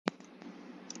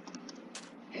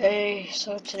Okay,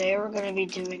 so today we're gonna be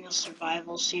doing a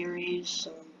survival series,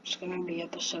 so it's gonna be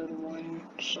episode 1,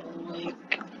 so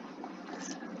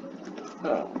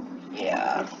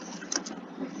yeah.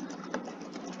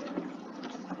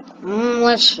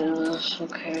 Let's do this,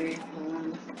 okay.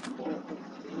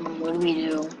 What do we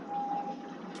do?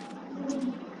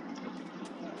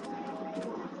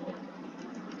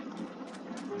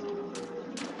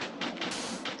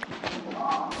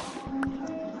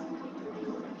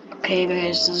 Okay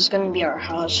guys, this is gonna be our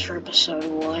house for episode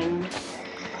 1.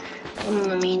 In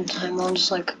the meantime, I'll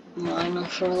just mine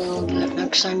for a little bit.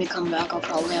 Next time we come back, I'll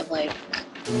probably have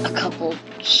a couple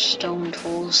stone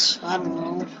tools. I don't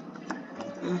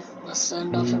know. Let's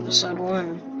end off episode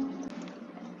 1.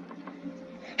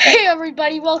 Hey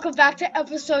everybody, welcome back to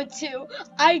episode 2.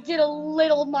 I did a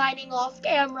little mining off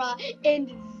camera and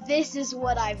this is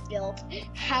what I've built.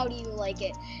 How do you like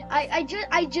it?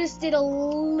 I just did a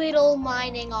little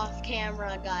mining off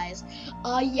camera, guys.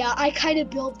 Yeah, I kind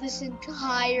of built this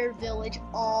entire village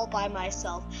all by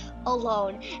myself,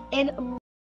 alone. And